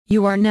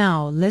You are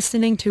now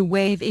listening to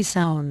Wave A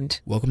Sound.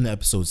 Welcome to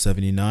episode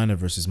 79 of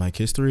Versus Mike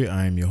History.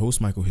 I am your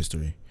host, Michael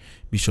History.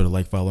 Be sure to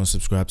like, follow, and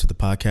subscribe to the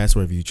podcast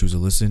wherever you choose to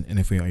listen. And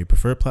if we are on your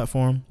preferred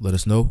platform, let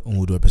us know and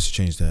we'll do our best to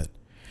change that.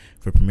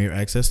 For premier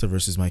access to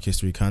Versus Mike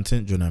History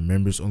content, join our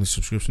members-only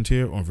subscription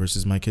tier on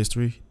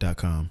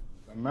versusmikehistory.com.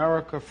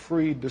 America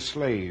freed the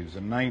slaves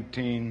in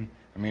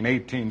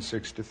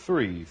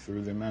 1863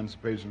 through the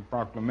Emancipation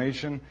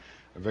Proclamation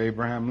of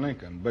Abraham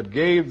Lincoln, but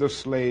gave the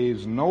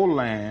slaves no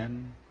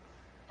land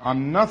or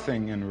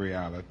nothing in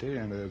reality,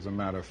 and as a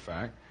matter of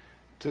fact,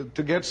 to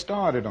get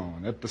started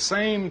on. At the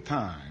same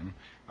time,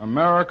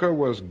 America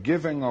was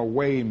giving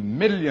away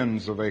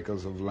millions of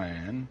acres of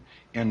land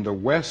in the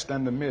West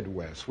and the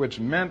Midwest, which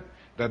meant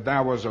that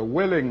there was a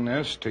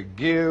willingness to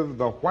give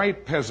the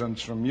white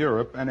peasants from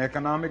Europe an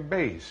economic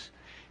base.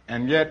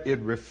 And yet it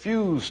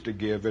refused to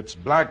give its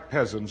black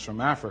peasants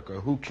from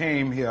Africa, who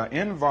came here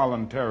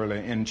involuntarily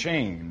in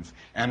chains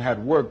and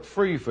had worked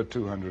free for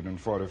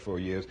 244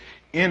 years,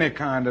 any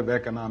kind of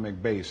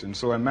economic base. And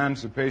so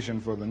emancipation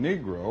for the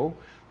Negro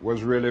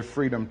was really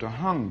freedom to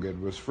hunger.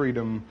 It was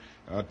freedom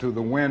to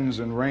the winds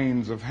and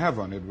rains of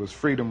heaven. It was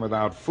freedom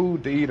without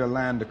food to eat or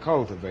land to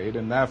cultivate,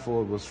 and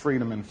therefore it was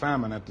freedom and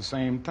famine at the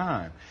same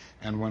time.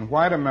 And when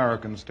white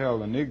Americans tell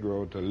the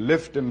Negro to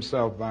lift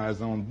himself by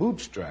his own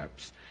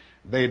bootstraps,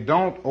 they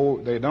don't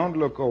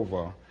look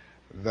over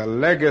the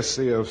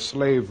legacy of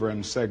slavery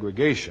and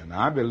segregation.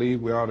 I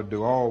believe we ought to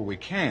do all we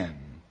can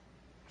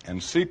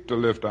and seek to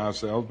lift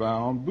ourselves by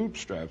our own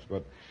bootstraps,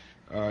 but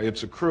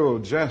it's a cruel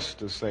jest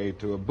to say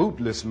to a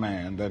bootless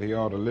man that he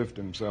ought to lift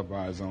himself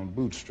by his own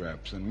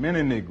bootstraps. And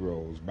many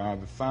Negroes, by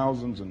the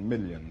thousands and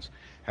millions,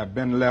 have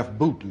been left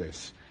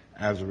bootless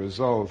as a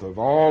result of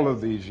all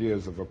of these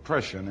years of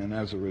oppression and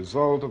as a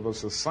result of a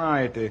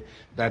society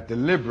that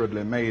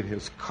deliberately made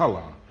his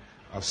color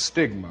a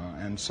stigma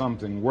and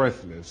something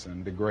worthless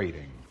and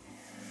degrading.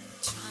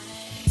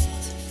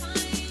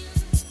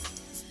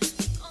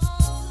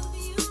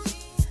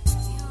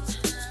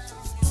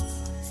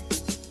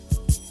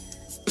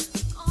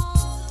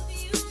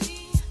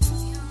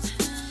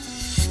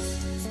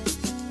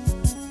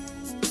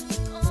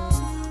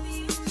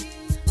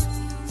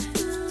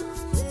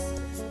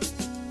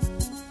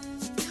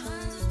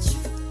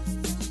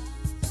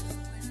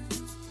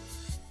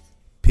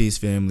 Peace,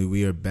 family.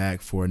 We are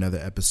back for another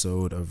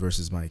episode of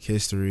Versus Mike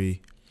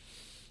History.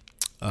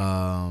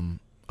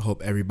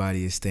 Hope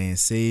everybody is staying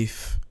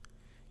safe.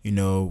 You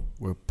know,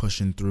 we're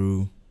pushing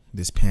through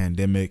this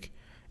pandemic.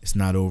 It's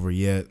not over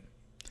yet.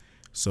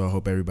 So I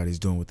hope everybody's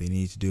doing what they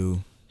need to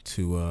do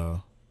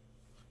to,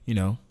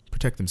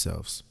 protect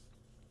themselves.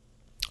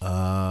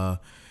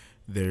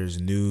 There's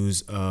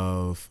news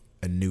of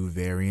a new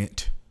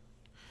variant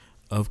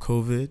of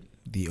COVID,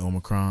 the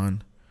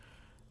Omicron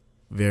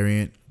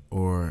variant,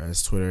 or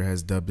as Twitter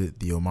has dubbed it,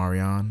 the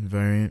Omarion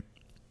variant.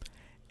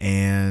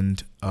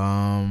 And,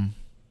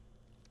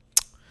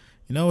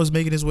 it's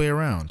making its way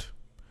around.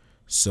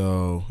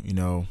 So,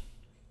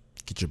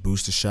 get your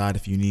booster shot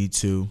if you need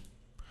to.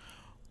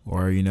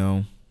 Or,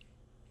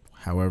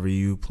 however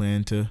you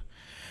plan to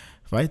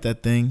fight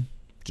that thing,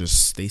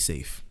 just stay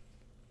safe.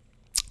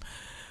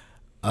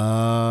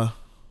 I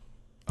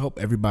hope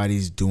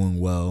everybody's doing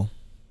well,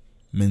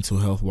 mental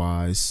health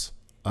wise.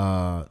 There's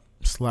a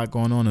lot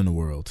going on in the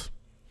world.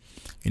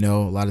 A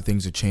lot of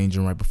things are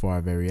changing right before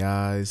our very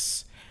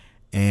eyes,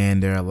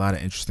 and there are a lot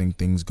of interesting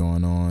things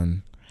going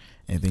on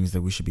and things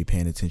that we should be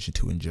paying attention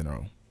to in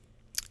general.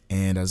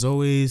 And as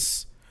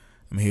always,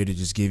 I'm here to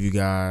just give you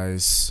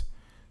guys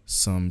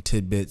some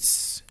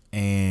tidbits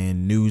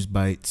and news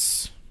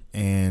bites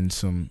and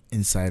some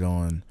insight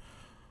on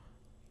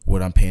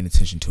what I'm paying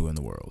attention to in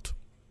the world.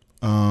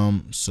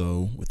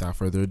 So without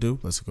further ado,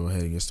 let's go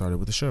ahead and get started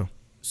with the show.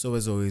 So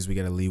as always, we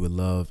got to lead with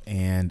love,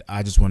 and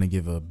I just want to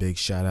give a big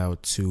shout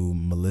out to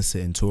Melissa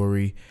and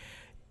Tori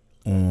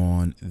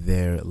on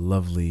their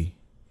lovely,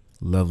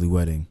 lovely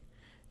wedding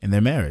and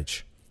their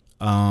marriage.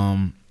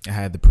 I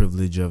had the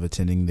privilege of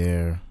attending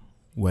their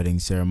wedding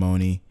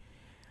ceremony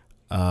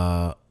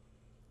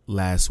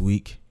last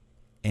week,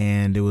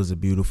 and it was a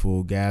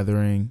beautiful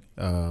gathering,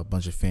 a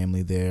bunch of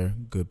family there,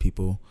 good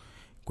people,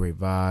 great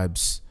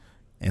vibes,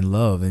 and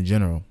love in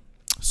general.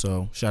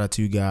 So shout out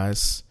to you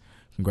guys.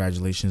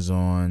 Congratulations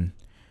on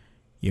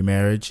your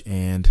marriage,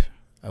 and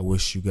I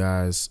wish you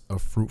guys a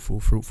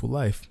fruitful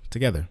life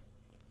together.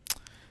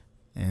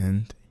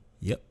 And,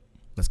 yep,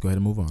 let's go ahead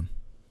and move on.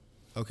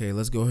 Okay,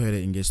 let's go ahead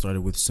and get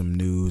started with some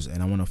news,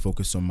 and I want to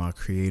focus on my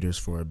creators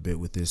for a bit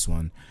with this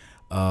one.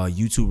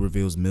 YouTube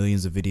reveals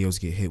millions of videos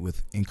get hit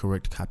with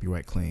incorrect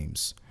copyright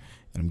claims,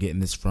 and I'm getting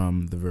this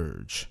from The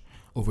Verge.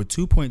 Over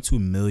 2.2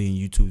 million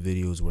YouTube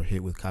videos were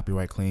hit with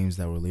copyright claims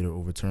that were later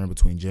overturned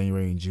between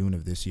January and June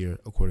of this year,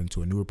 according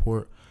to a new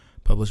report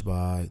published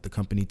by the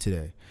company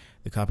today.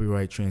 The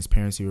Copyright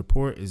Transparency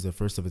Report is the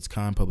first of its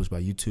kind published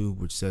by YouTube,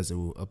 which says it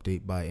will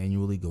update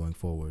biannually going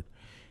forward.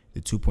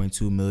 The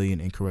 2.2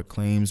 million incorrect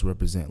claims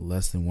represent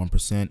less than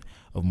 1%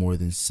 of more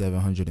than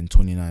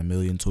 729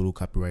 million total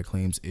copyright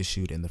claims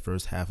issued in the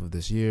first half of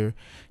this year,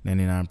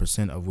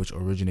 99% of which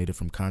originated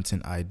from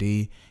Content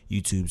ID,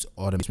 YouTube's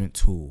automation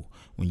tool.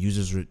 When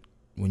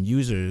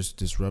users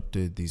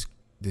disputed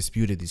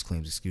these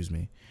claims,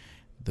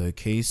 the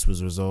case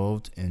was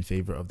resolved in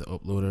favor of the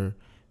uploader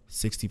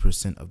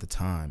 60% of the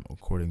time,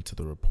 according to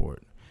the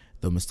report.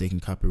 Though mistaken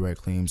copyright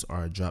claims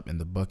are a drop in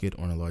the bucket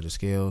on a larger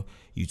scale,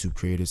 YouTube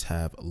creators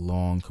have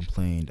long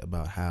complained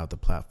about how the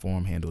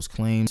platform handles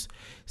claims,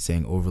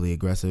 saying overly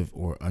aggressive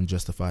or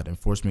unjustified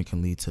enforcement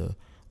can lead to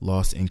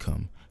lost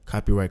income.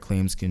 Copyright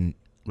claims can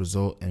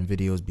result in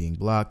videos being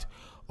blocked,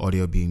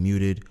 audio being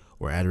muted,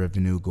 or ad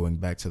revenue going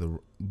back to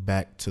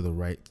the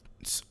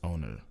rights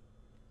owner.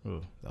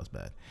 Oh, that was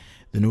bad.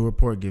 The new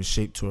report gives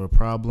shape to a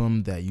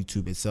problem that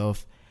YouTube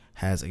itself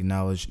has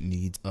acknowledged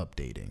needs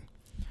updating.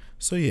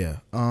 So yeah,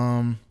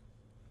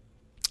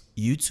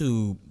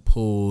 YouTube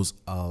pulls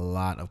a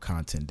lot of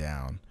content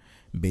down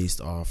based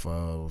off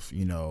of,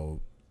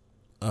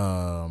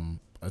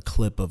 a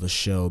clip of a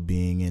show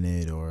being in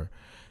it, or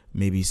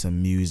maybe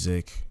some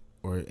music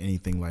or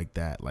anything like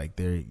that. Like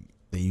they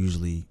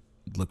usually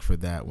look for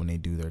that when they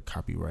do their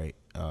copyright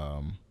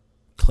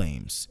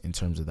claims in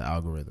terms of the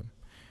algorithm.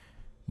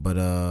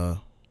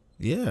 But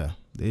yeah,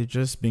 they've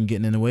just been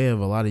getting in the way of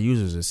a lot of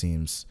users, it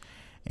seems.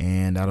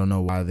 And I don't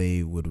know why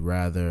they would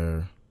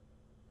rather,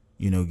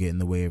 get in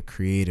the way of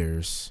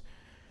creators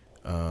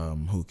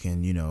who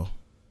can,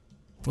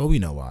 well, we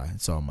know why.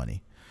 It's all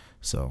money.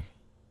 So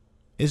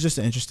it's just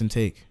an interesting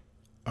take.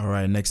 All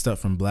right, next up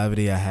from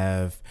Blavity, I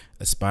have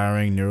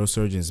aspiring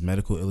neurosurgeon's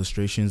medical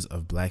illustrations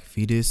of black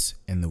fetus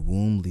in the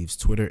womb leaves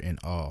Twitter in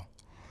awe.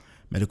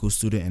 Medical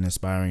student and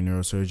aspiring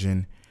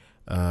neurosurgeon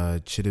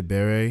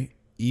Chidebere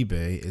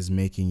Ibe is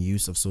making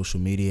use of social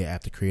media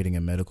after creating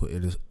a medical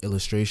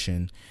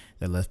illustration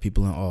that left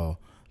people in awe.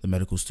 The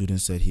medical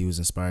student said he was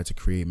inspired to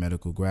create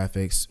medical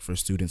graphics for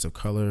students of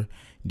color,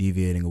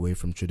 deviating away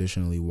from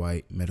traditionally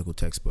white medical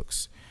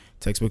textbooks.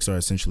 Textbooks are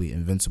essentially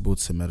invincible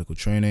to medical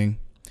training.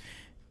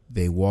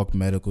 They walk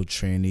medical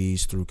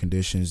trainees through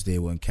conditions they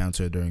will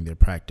encounter during their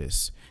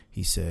practice,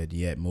 he said,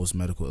 yet most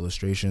medical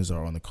illustrations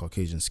are on the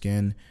Caucasian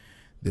skin.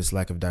 This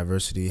lack of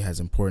diversity has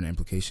important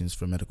implications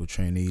for medical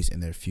trainees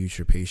and their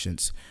future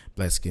patients.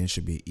 Black skin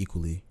should be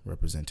equally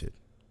represented.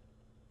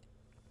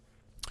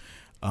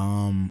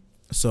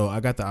 So I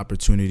got the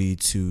opportunity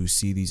to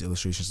see these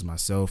illustrations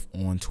myself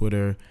on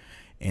Twitter,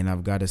 and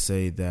I've got to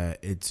say that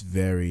it's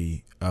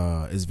very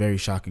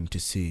shocking to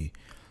see.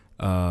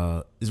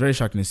 It's very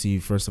shocking to see,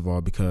 first of all,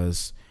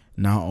 because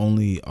not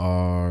only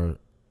are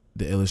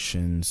the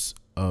illustrations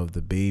of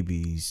the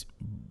babies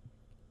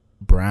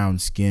brown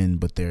skin,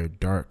 but they're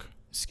dark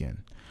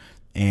skin,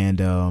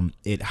 and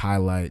it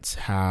highlights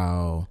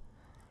how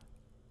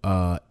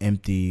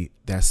empty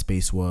that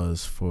space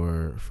was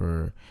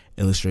for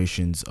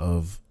illustrations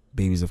of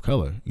babies of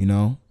color,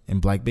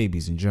 and black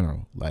babies in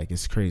general. Like,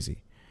 it's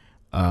crazy.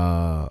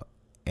 And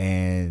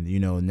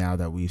now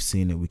that we've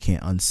seen it, we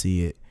can't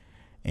unsee it,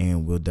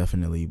 and we'll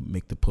definitely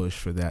make the push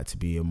for that to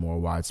be a more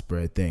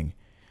widespread thing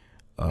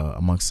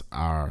amongst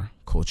our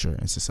culture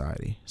and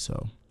society.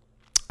 So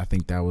I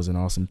think that was an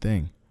awesome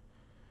thing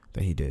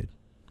that he did.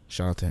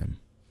 Shout out to him.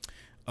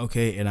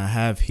 Okay, and I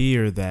have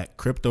here that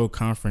crypto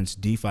conference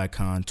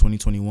DeFiCon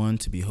 2021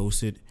 to be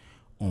hosted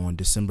on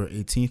December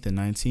 18th and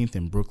 19th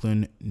in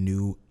Brooklyn,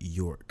 New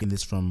York. And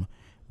this from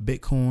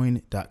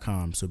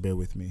Bitcoin.com, so bear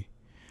with me.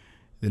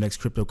 The next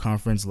crypto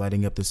conference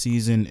lighting up the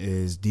season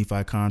is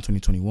DeFiCon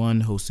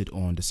 2021, hosted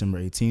on December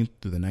 18th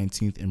through the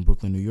 19th in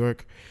Brooklyn, New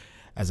York.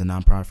 As a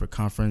nonprofit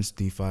conference,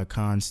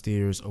 DeFiCon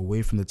steers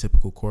away from the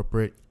typical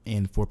corporate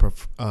and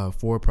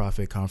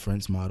for-profit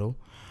conference model.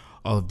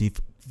 All of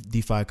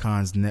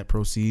DeFiCon's net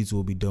proceeds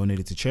will be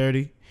donated to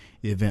charity.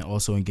 The event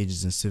also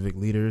engages in civic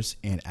leaders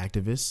and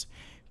activists.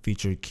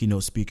 Featured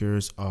keynote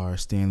speakers are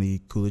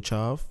Stanley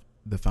Kulichov,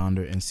 the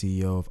founder and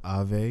CEO of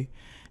Aave,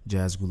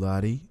 Jaz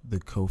Gulati, the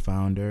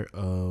co-founder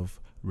of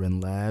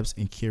Ren Labs,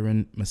 and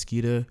Kiran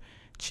Mosqueda,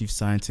 chief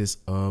scientist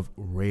of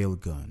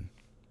Railgun.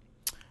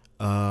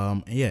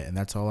 And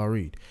that's all I'll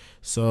read.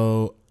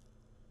 So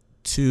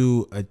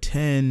to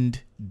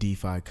attend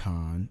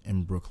DeFiCon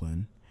in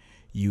Brooklyn,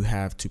 you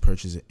have to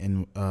purchase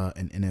an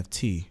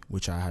NFT,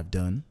 which I have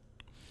done.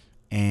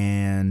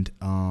 And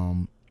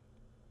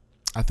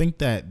I think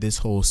that this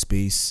whole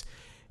space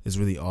is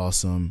really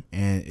awesome,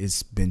 and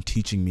it's been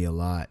teaching me a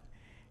lot.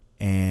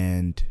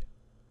 And,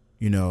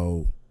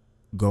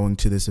 going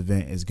to this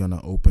event is going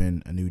to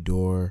open a new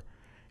door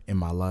in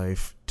my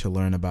life to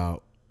learn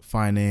about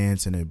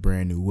finance in a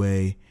brand new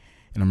way.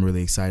 And I'm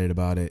really excited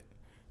about it.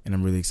 And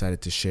I'm really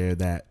excited to share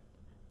that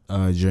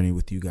journey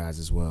with you guys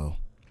as well.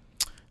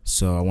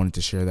 So I wanted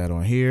to share that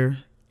on here.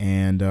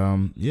 And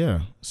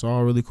it's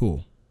all really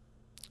cool.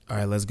 All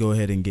right, let's go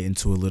ahead and get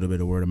into a little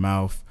bit of word of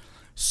mouth.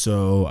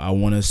 So I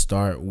want to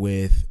start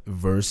with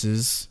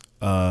Versus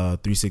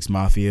 3-6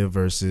 Mafia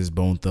versus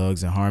Bone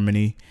Thugs and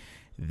Harmony.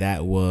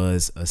 That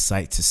was a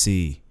sight to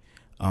see.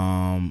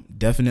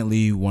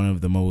 Definitely one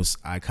of the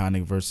most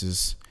iconic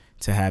verses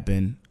to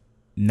happen.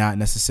 Not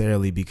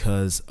necessarily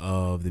because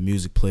of the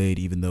music played,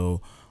 even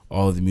though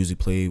all of the music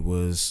played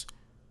was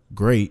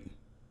great,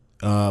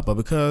 but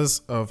because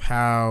of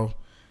how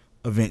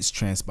events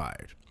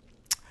transpired.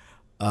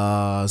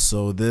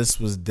 So this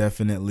was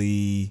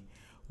definitely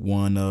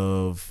one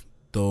of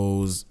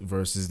those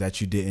verses that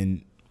you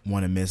didn't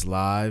want to miss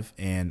live,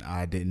 and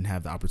I didn't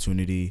have the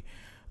opportunity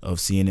of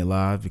seeing it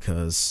live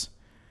because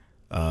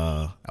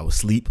I was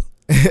asleep.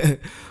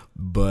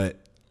 But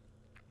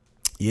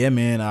yeah,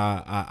 man,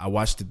 I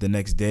watched it the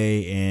next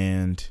day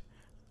and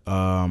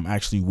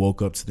actually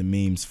woke up to the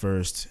memes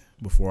first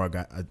before I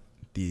got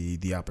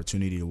the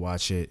opportunity to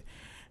watch it,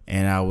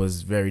 and I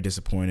was very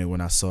disappointed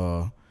when I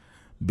saw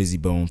Busy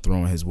Bone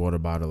throwing his water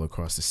bottle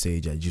across the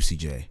stage at Juicy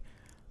J.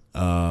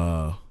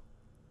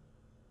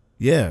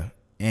 Yeah,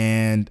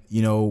 and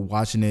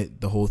watching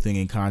it, the whole thing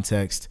in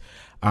context,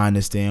 I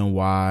understand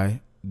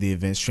why the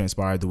events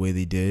transpired the way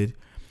they did.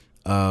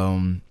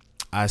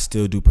 I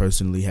still do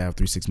personally have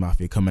 3 6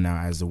 Mafia coming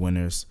out as the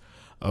winners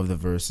of the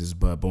verses,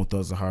 but Bone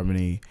Thugs and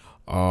Harmony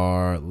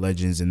are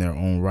legends in their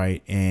own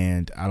right,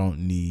 and I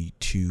don't need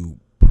to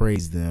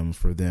praise them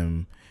for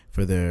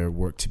their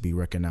work to be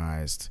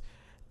recognized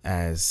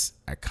as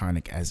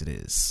iconic as it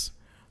is.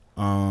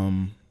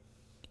 And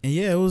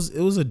yeah, it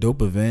was a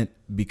dope event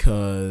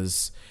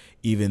because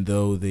even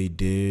though they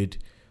did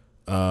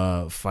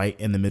fight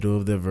in the middle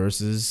of their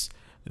verses,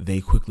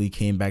 they quickly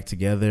came back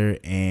together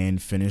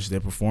and finished their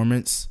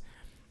performance,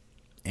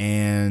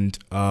 and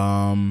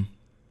were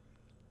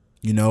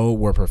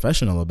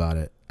professional about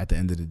it at the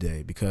end of the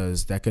day,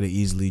 because that could have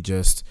easily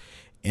just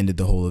ended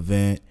the whole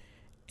event,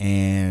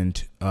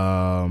 and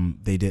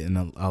they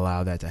didn't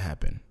allow that to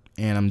happen.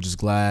 And I'm just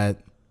glad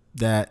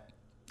that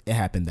it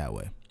happened that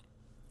way.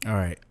 All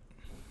right.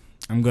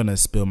 I'm going to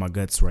spill my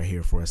guts right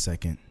here for a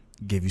second,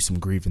 give you some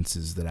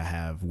grievances that I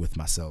have with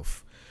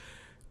myself.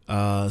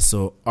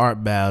 So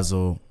Art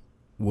Basel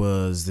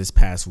was this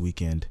past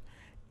weekend,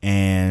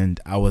 and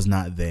I was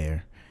not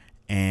there.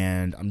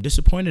 And I'm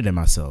disappointed in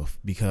myself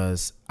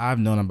because I've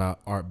known about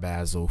Art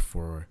Basel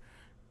for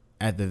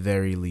at the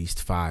very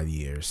least 5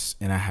 years,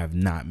 and I have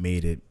not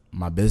made it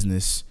my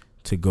business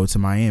to go to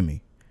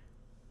Miami.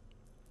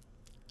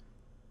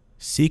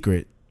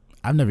 Secret,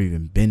 I've never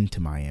even been to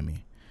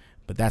Miami,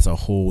 but that's a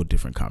whole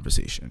different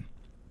conversation.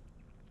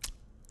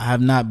 I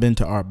have not been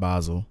to Art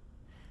Basel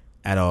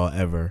at all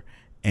ever,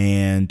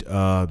 and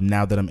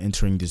now that I'm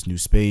entering this new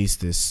space,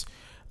 this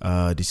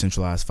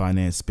decentralized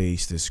finance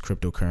space, this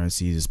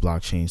cryptocurrency, this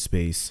blockchain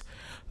space,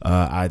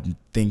 I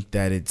think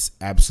that it's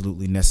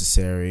absolutely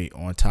necessary,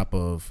 on top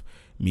of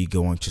me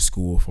going to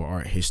school for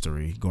art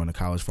history, going to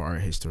college for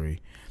art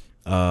history,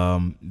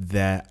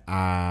 that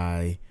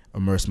I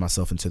immerse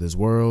myself into this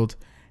world.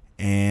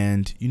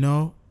 And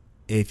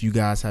if you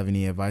guys have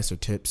any advice or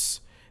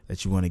tips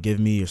that you want to give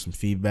me or some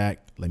feedback,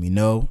 let me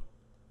know.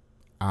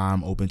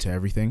 I'm open to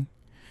everything.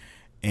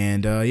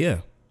 And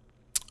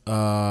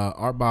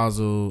Art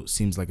Basel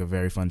seems like a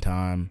very fun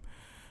time.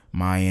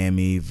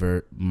 Miami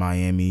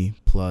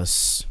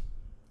plus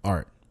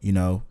art,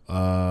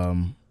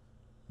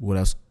 what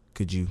else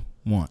could you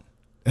want?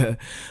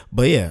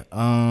 But yeah,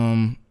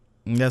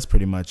 that's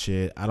pretty much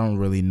it. I don't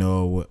really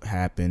know what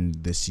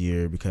happened this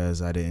year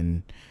because I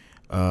didn't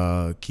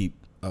keep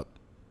up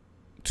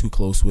too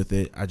close with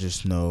it. I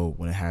just know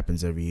when it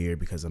happens every year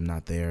because I'm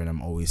not there, and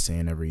I'm always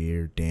saying every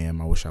year, damn,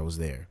 I wish I was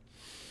there.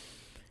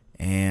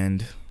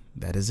 And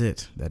that is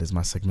it. That is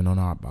my segment on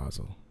Art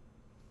Basel.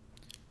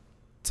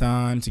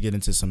 Time to get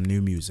into some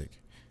new music.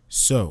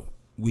 So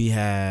we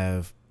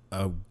have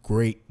a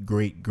great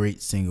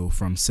single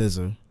from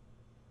SZA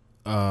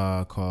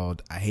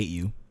called I Hate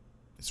You.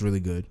 It's really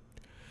good.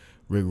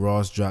 Rick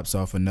Ross drops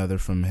off another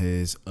from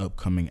his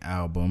upcoming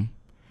album.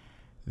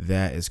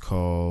 That is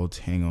called,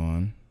 hang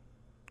on,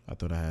 I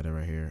thought I had it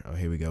right here. Oh,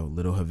 here we go.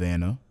 Little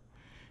Havana,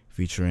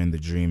 featuring The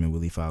Dream and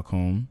Willie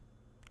Falcone.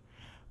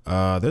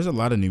 There's a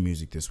lot of new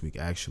music this week,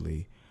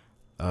 actually.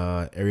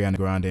 Ariana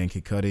Grande and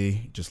Kid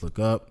Cudi, Just Look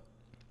Up.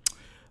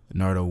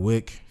 Nardo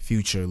Wick,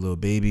 Future, Lil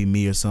Baby,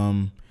 Me or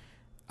Some.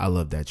 I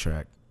love that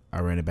track.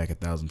 I ran it back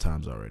 1,000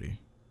 times already.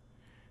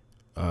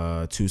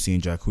 Tusi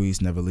and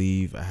Jacquees, Never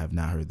Leave. I have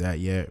not heard that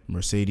yet.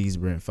 Mercedes,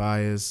 Brent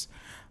Fires.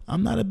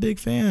 I'm not a big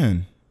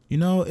fan.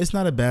 It's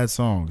not a bad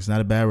song. It's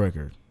not a bad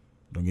record.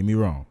 Don't get me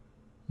wrong.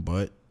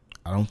 But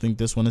I don't think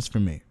this one is for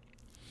me.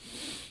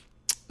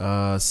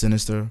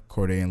 Sinister,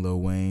 Cordae and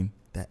Lil Wayne.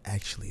 That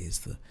actually is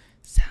the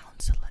sound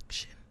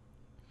selection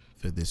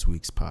for this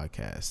week's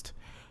podcast.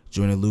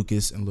 Joyner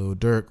Lucas and Lil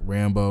Durk,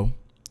 Rambo.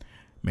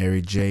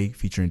 Mary J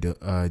featuring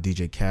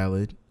DJ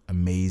Khaled,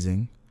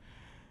 amazing.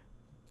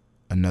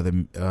 Another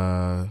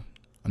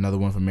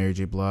one from Mary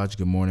J Blige,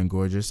 Good Morning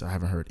Gorgeous. I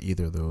haven't heard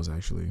either of those,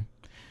 actually.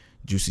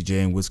 Juicy J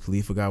and Wiz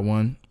Khalifa got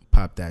one,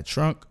 Pop That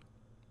Trunk.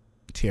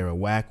 Tierra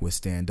Whack with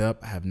Stand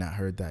Up. I have not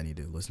heard that. I need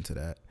to listen to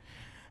that.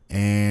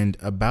 And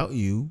About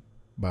You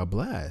by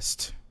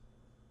Blast.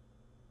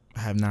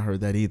 I have not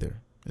heard that either.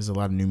 There's a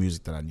lot of new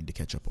music that I need to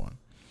catch up on.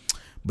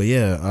 But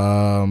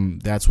yeah,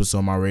 that's what's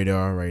on my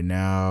radar right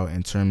now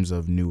in terms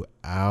of new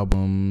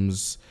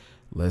albums.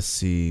 Let's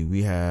see.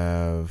 We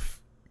have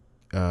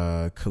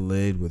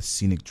Khalid with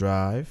Scenic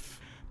Drive,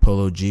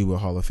 Polo G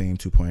with Hall of Fame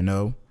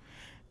 2.0,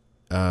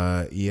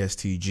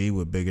 ESTG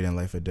with Bigger Than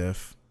Life or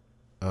Death,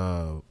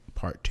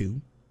 Part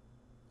 2.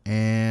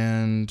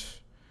 And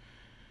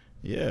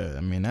yeah,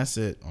 I mean, that's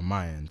it on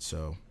my end.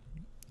 So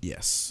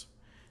yes,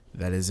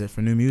 that is it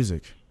for new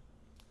music.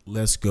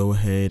 Let's go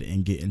ahead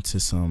and get into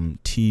some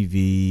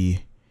TV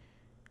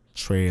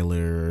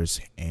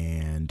trailers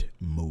and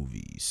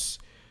movies.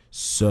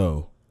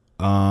 So,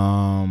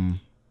 the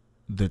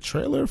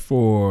trailer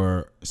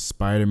for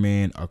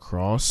Spider-Man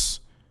Across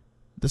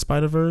the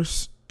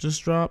Spider-Verse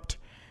just dropped,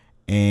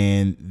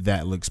 and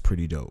that looks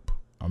pretty dope.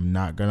 I'm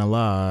not gonna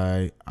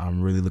lie,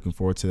 I'm really looking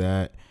forward to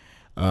that.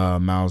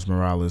 Miles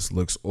Morales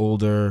looks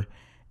older,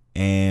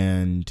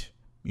 and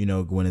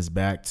Gwen is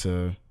back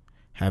to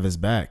have his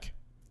back.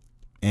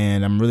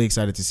 And I'm really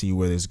excited to see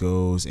where this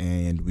goes,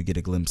 and we get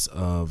a glimpse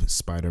of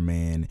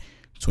Spider-Man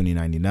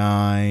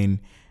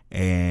 2099,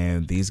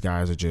 and these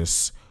guys are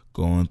just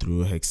going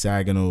through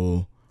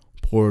hexagonal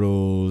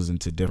portals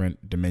into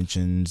different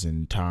dimensions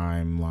and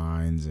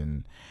timelines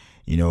and,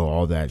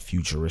 all that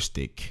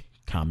futuristic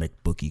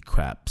comic booky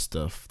crap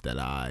stuff that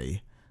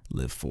I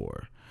live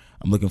for.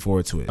 I'm looking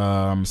forward to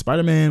it.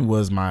 Spider-Man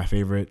was my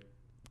favorite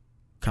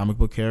comic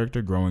book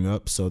character growing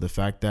up, so the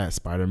fact that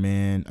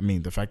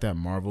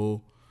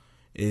Marvel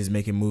is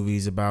making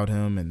movies about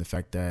him, and the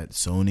fact that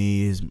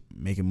Sony is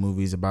making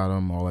movies about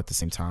him all at the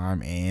same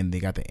time, and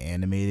they got the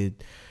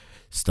animated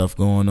stuff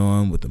going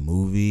on with the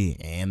movie,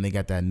 and they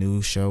got that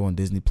new show on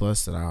Disney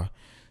Plus that I'll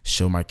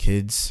show my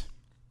kids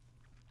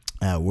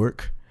at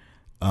work.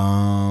 It's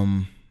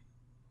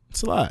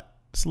a lot.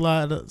 It's a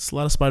lot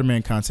of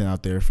Spider-Man content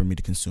out there for me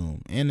to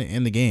consume, and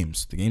the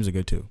games. The games are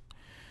good too.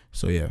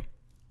 So yeah.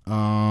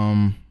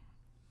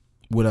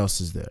 What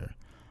else is there?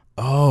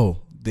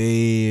 Oh,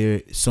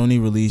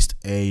 Sony released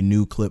a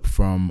new clip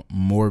from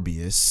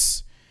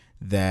Morbius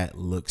that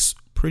looks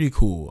pretty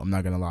cool. I'm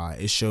not gonna lie.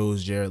 It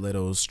shows Jared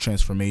Leto's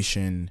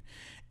transformation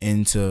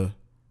into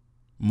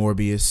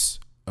Morbius.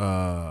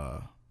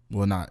 Well,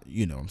 not,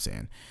 what I'm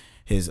saying.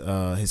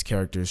 His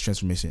character's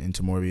transformation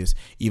into Morbius,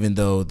 even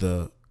though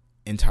the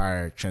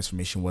entire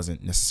transformation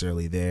wasn't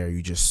necessarily there.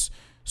 You just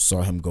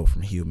saw him go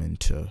from human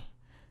to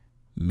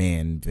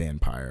man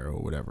vampire,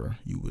 or whatever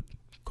you would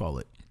call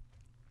it.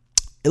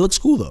 It looks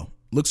cool though.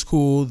 Looks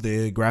cool.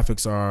 The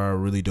graphics are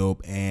really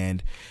dope,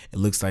 and it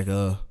looks like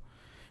a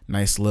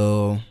nice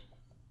little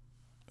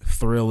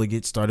thrill to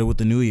get started with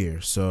the new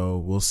year. So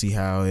we'll see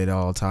how it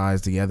all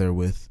ties together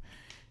with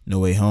No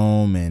Way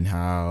Home and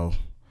how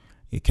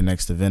it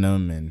connects to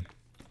Venom and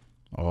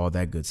all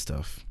that good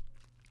stuff.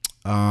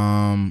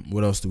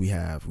 What else do we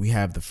have? We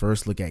have the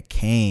first look at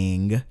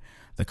Kang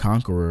the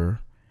Conqueror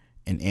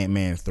in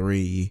Ant-Man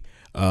 3.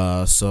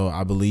 So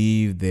I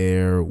believe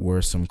there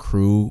were some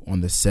crew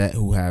on the set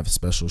who have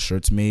special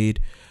shirts made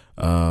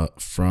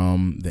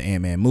from the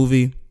Ant-Man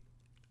movie.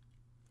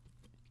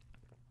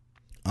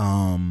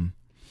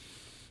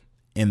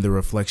 In the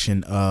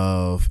reflection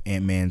of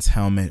Ant-Man's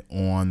helmet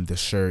on the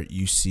shirt,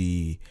 you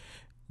see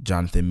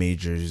Jonathan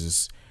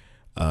Majors'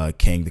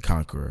 Kang the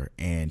Conqueror,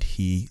 and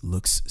he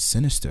looks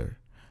sinister.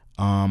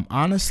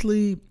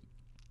 Honestly,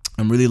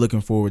 I'm really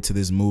looking forward to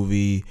this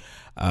movie.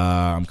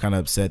 I'm kind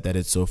of upset that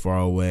it's so far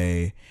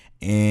away,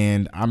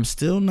 and I'm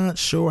still not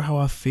sure how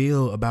I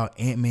feel about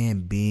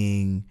Ant-Man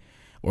being,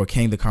 or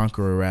Kang the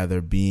Conqueror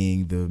rather,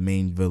 being the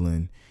main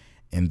villain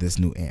in this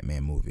new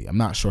Ant-Man movie. I'm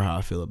not sure how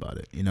I feel about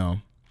it,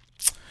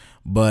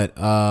 but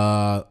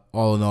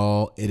all in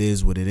all, it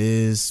is what it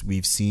is.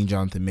 We've seen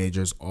Jonathan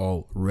Majors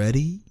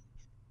already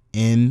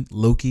in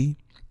Loki,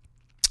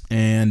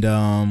 and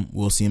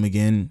we'll see him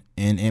again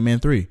in Ant-Man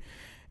 3.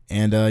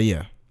 And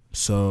yeah,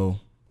 so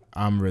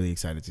I'm really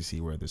excited to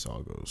see where this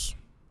all goes.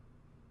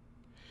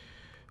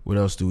 What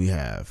else do we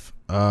have?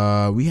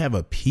 We have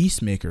a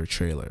Peacemaker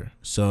trailer.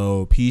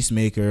 So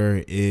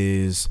Peacemaker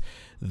is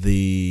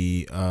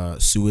the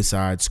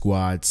Suicide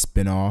Squad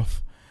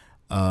spinoff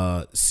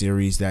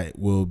series that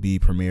will be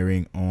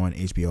premiering on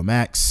HBO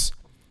Max.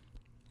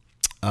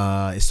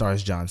 It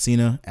stars John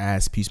Cena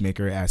as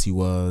Peacemaker, as he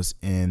was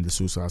in the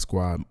Suicide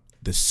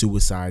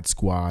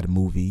Squad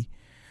movie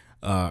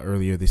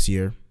earlier this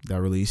year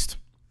that released.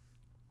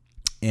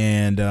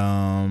 And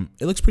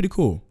it looks pretty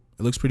cool.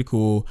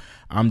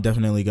 I'm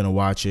definitely gonna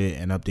watch it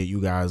and update you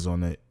guys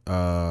on it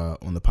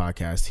on the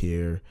podcast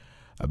here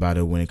about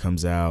it when it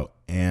comes out.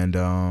 And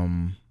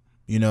that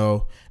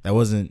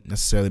wasn't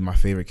necessarily my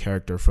favorite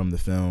character from the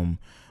film,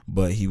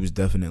 but he was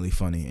definitely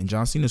funny. And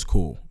John Cena's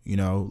cool.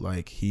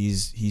 Like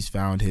he's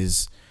found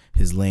his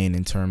lane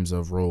in terms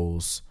of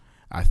roles,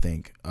 I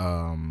think.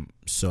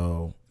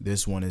 So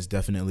this one is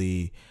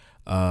definitely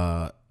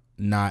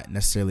not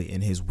necessarily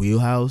in his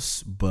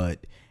wheelhouse,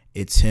 but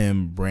it's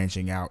him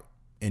branching out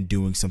and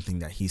doing something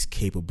that he's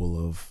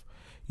capable of,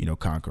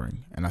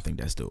 conquering. And I think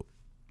that's dope.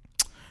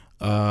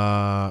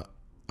 I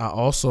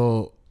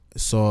also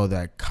saw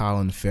that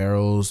Colin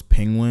Farrell's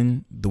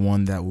Penguin, the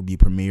one that will be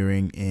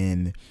premiering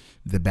in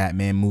the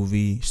Batman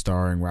movie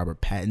starring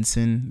Robert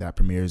Pattinson that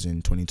premieres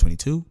in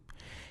 2022.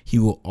 He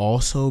will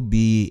also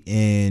be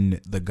in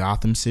the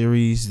Gotham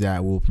series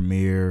that will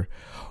premiere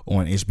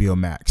on HBO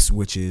Max,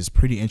 which is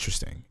pretty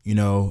interesting. You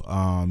know,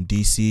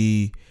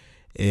 DC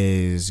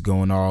is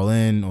going all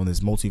in on this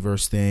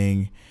multiverse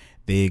thing.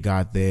 They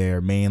got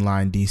their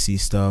mainline DC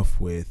stuff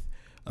with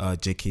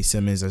J.K.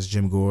 Simmons as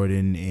Jim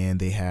Gordon,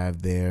 and they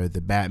have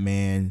the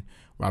Batman,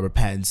 Robert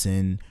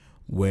Pattinson,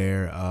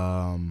 where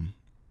oh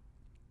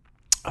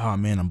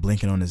man, I'm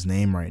blanking on his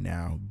name right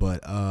now,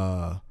 but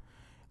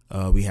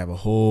we have a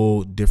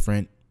whole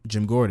different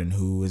Jim Gordon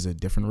who is a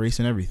different race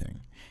and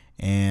everything.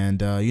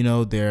 And, you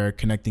know, they're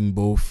connecting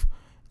both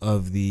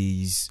of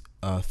these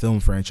film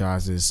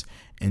franchises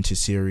into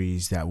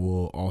series that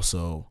will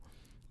also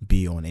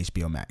be on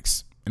HBO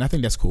Max. And I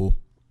think that's cool.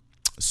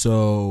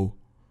 So,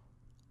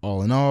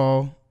 all in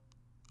all,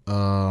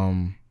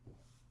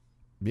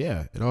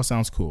 yeah, it all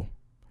sounds cool.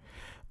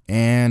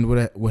 And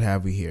what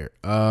have we here?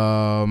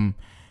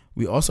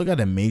 We also got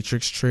a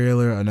Matrix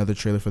trailer, another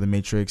trailer for the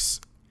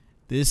Matrix.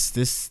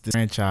 This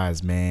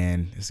franchise,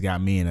 man, it's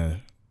got me in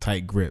a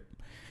tight grip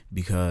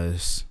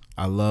because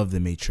I love the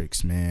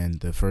Matrix, man.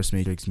 The first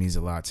Matrix means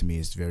a lot to me.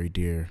 It's very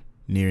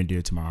near and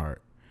dear to my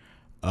heart.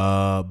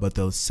 But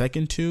the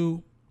second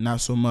two,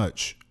 not so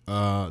much.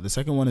 The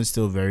second one is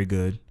still very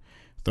good.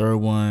 Third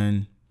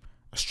one,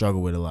 I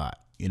struggle with a lot.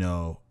 You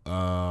know,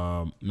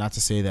 not to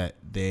say that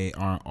they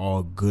aren't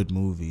all good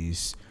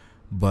movies,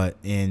 but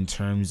in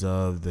terms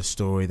of the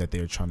story that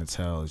they're trying to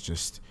tell, it's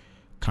just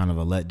kind of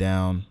a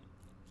letdown.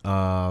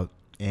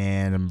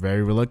 And I'm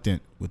very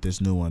reluctant with this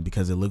new one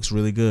because it looks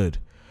really good,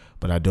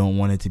 but I don't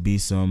want it to be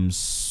some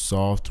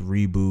soft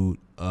reboot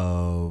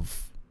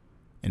of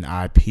an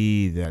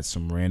IP that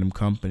some random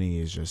company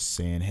is just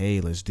saying, hey,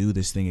 let's do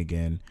this thing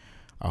again.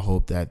 I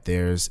hope that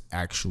there's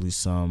actually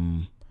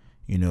some,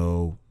 you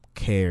know,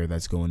 care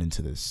that's going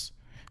into this.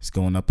 It's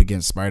going up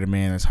against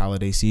Spider-Man. It's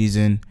holiday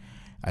season.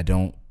 I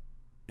don't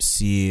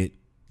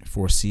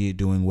foresee it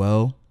doing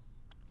well.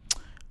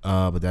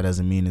 But that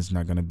doesn't mean it's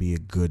not going to be a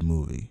good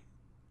movie.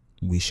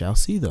 We shall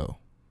see, though.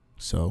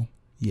 So,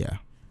 yeah.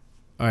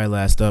 All right,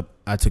 last up,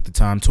 I took the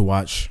time to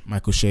watch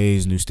Michael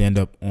Shea's new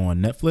stand-up on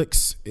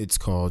Netflix. It's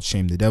called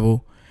Shame the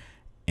Devil.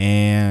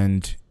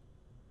 And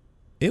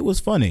it was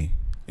funny.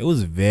 It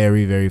was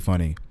very, very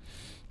funny.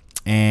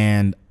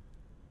 And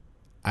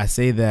I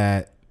say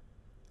that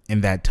in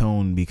that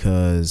tone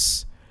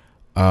because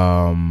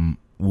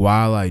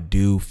while I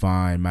do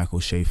find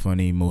Michael Shea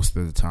funny most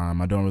of the time,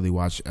 I don't really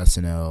watch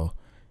SNL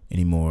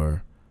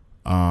anymore.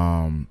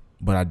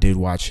 But I did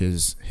watch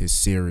his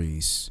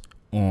series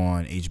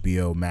on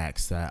HBO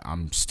Max that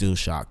I'm still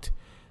shocked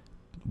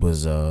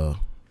was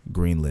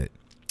greenlit.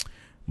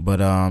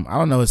 But I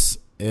don't know,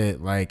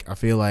 I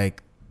feel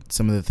like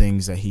some of the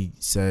things that he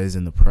says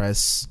in the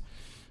press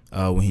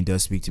when he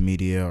does speak to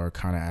media are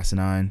kind of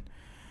asinine,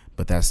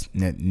 but that's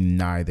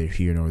neither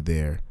here nor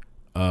there.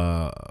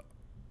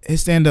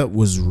 His stand-up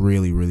was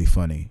really, really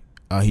funny.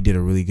 He did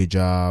a really good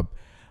job.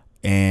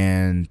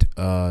 And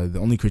the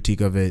only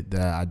critique of it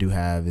that I do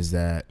have is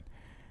that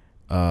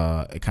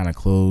it kind of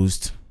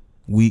closed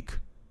weak,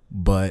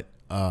 but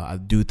I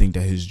do think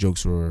that his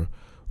jokes were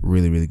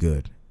really, really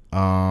good.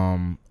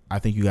 I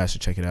think you guys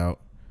should check it out.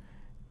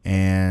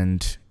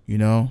 And, you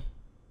know,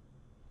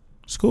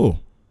 it's cool.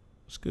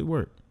 It's good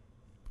work.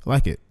 I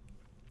like it.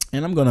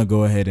 And I'm going to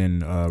go ahead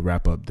and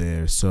wrap up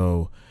there.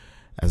 So,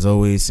 as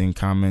always, send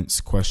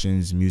comments,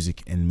 questions,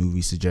 music, and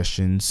movie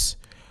suggestions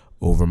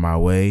over my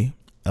way.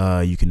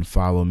 You can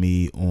follow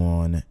me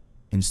on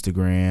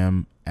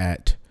Instagram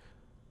at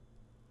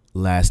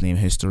Last Name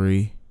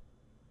History,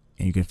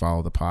 and you can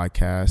follow the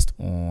podcast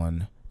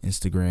on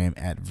Instagram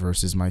at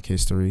Versus Mike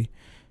History.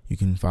 You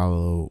can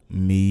follow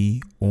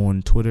me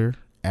on Twitter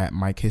at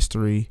Mike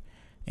History,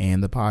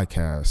 and the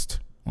podcast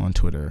on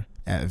Twitter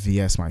at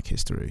VS Mike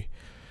History.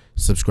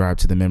 Subscribe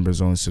to the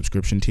members only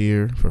subscription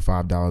tier for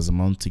 $5 a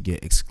month to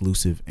get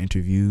exclusive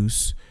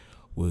interviews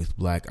with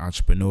Black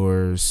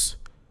entrepreneurs,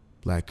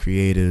 Black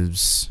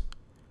creatives,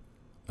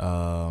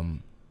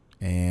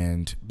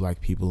 and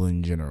Black people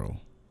in general.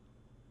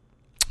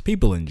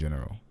 People in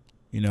general.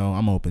 You know,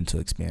 I'm open to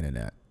expanding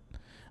that.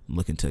 I'm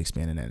looking to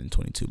expanding that in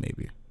 22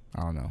 maybe.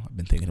 I don't know. I've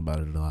been thinking about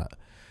it a lot.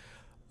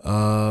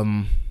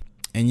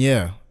 And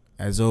yeah,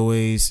 as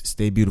always,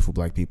 stay beautiful,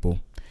 Black people.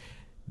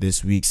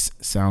 This week's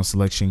sound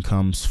selection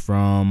comes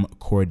from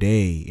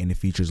Corday, and it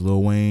features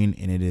Lil Wayne,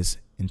 and it is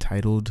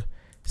entitled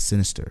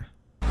Sinister.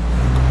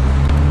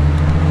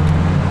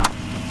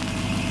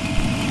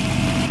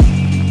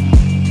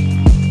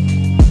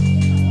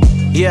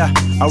 Yeah,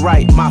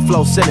 alright, my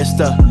flow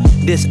sinister.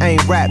 This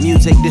ain't rap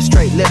music, this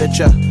straight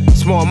literature.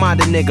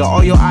 Small-minded nigga,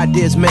 all your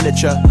ideas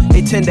miniature.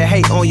 They tend to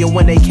hate on you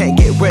when they can't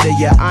get rid of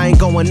you. I ain't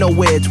going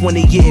nowhere,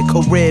 20-year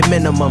career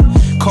minimum.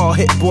 Call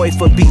Hit Boy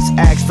for beats,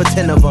 ask for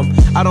 10 of them.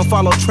 I don't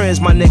follow trends,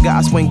 my nigga,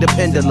 I swing the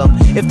pendulum.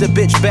 If the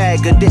bitch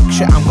bag a dick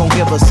shit, I'm gon'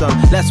 give her some.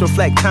 Let's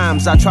reflect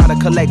times, I try to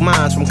collect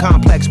minds from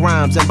complex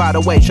rhymes. And by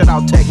the way, shout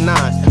out Tech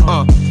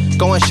 9.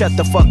 Go and shut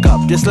the fuck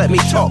up, just let me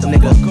talk,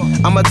 nigga.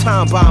 I'm a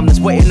time bomb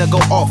that's waiting to go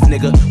off,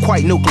 nigga.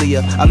 Quite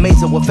nuclear,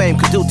 amazing what fame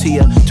could do to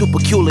you. Too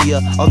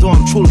peculiar, although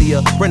I'm truly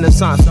a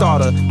renaissance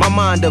starter. My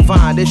mind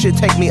divine, this should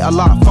take me a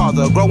lot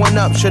farther. Growing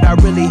up, should I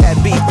really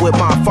have beef with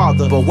my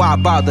father? But why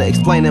bother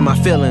explaining my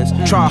feelings?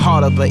 Try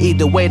harder, but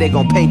either way they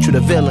gon' paint you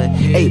the villain.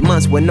 8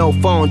 months with no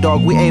phone,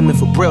 dog, we aiming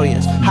for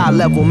brilliance. High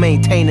level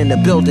maintaining the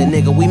building,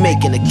 nigga, we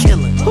making a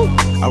killing.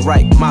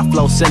 Alright, my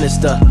flow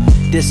sinister.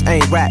 This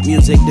ain't rap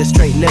music, this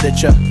straight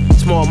literature.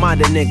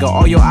 Small-minded nigga,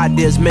 all your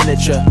ideas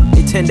miniature.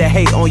 They tend to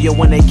hate on you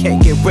when they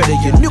can't get rid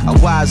of you. A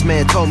wise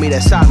man told me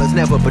that silence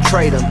never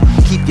betrayed them.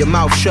 Keep your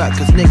mouth shut,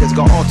 cause niggas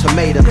got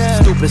ultimatums.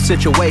 Stupid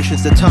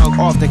situations, the tongue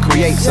often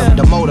creates them.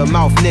 The motor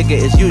mouth nigga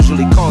is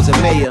usually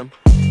causing mayhem.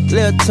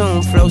 Lil'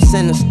 tune, flow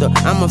sinister,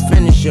 I'ma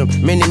finish him.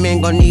 Many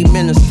men gon' need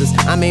ministers,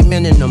 I'm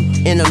aiming them.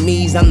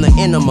 Enemies, I'm the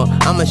enema,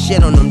 I'ma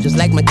shit on them. Just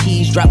like my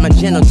keys, drop my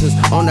genitals.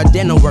 On the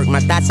dinner work, my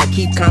thoughts I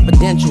keep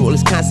confidential.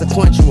 It's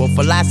consequential,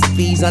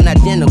 philosophies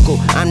unidentical.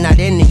 I'm not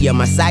India,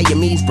 my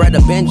Siamese brother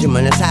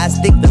Benjamin. That's how I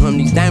stick to him,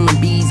 these diamond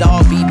bees,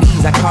 all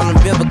BBs. I call them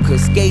Vivica,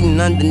 skating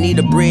underneath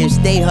the bridge.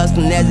 Stay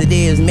hustling as it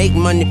is, make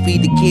money,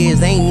 feed the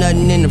kids. Ain't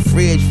nothing in the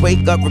fridge,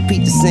 wake up,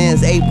 repeat the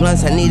sins. 8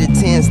 blunts, I need a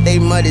 10, stay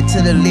muddy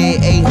to the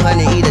lid.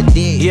 800, eat a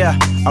dick. Yeah,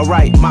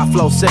 alright, my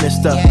flow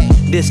sinister.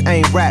 This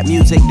ain't rap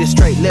music, this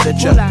straight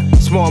literature.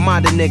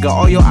 Small-minded nigga,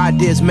 all your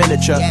ideas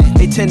miniature.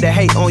 They tend to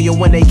hate on you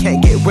when they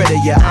can't get rid of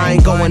you. I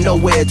ain't going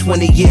nowhere,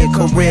 20-year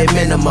career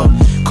minimum.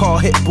 Call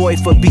Hit Boy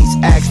for beats,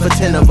 ask for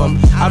 10 of them.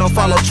 I don't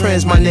follow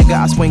trends, my nigga,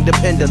 I swing the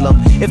pendulum.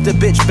 If the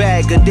bitch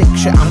bag a dick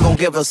shit, I'm gon'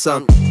 give her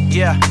some.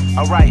 Yeah,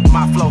 alright,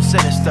 my flow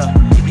sinister.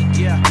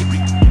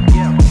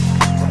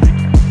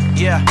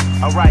 Yeah,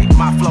 alright,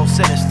 my flow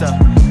sinister.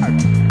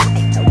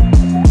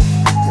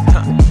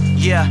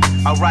 Yeah,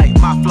 alright,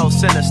 my flow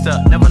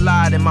sinister. Never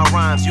lied in my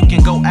rhymes, you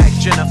can go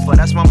ask Jennifer,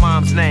 that's my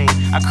mom's name.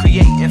 I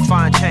create and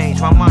find change,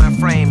 my mind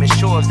frame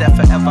ensures that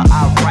forever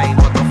I reign,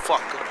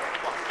 motherfucker.